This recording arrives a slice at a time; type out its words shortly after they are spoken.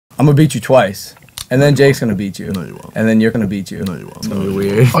I'm gonna beat you twice. And then Jake's gonna beat you. No, you won't. And then you're gonna beat you. No, you won't. It's gonna be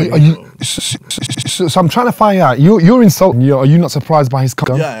weird. Are you, so I'm trying to find out. You're insulting. Are you not surprised by his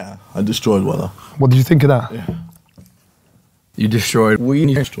gun? Yeah. I destroyed Weller. What did you think of that? Yeah. You destroyed.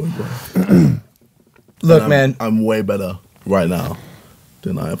 We Destroyed Weller. look, man. I'm way better right now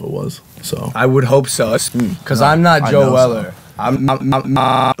than I ever was. So I would hope so, because No, I'm not I Joe know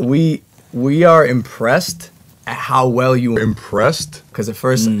Weller. We are impressed at how well you were impressed. Because at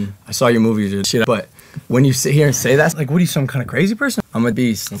first I saw your movies and shit, but when you sit here and say that, it's like, what are you, some kind of crazy person? I'm a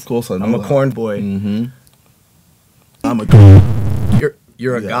beast. of course I know I'm a that. corn boy. I'm a god.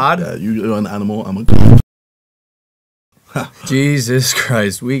 You're a god. Yeah, you're an animal. I'm a god. Jesus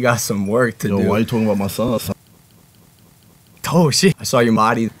Christ, we got some work to Yo, do. why are you talking about my son? Oh shit! I saw your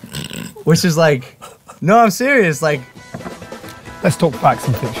body, which is like, no, I'm serious. Like, Let's talk facts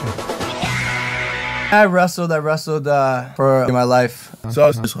and fiction. I wrestled for my life.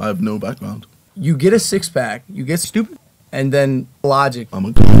 So I have no background. You get a six pack, you get stupid, and then logic. I'm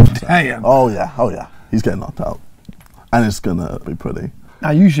a god. Damn. Oh yeah. He's getting knocked out, and it's gonna be pretty.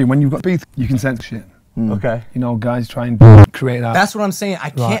 Now, usually when you've got beef, you can sense shit. Okay. You know, guys try and create that. That's what I'm saying. I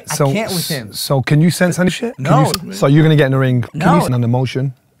can't. Right, I can't with him. So can you sense any shit? Can No. so you're gonna get in the ring. Can No. you sense an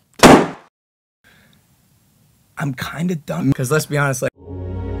emotion? I'm kind of dumb. Because let's be honest, like,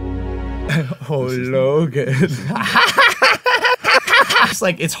 oh Logan. It's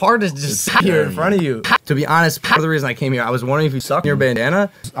like, it's hard to just sit here in front of you. To be honest, part of the reason I came here, I was wondering if you suck in your bandana.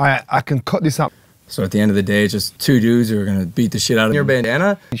 I can cut this up. So at the end of the day, it's just two dudes who are gonna beat the shit out of your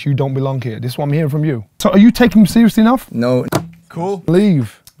bandana. You don't belong here. This is what I'm hearing from you. So are you taking him seriously enough? No. Cool.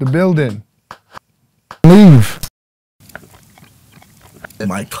 Leave the building. Leave.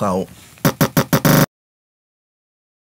 My clout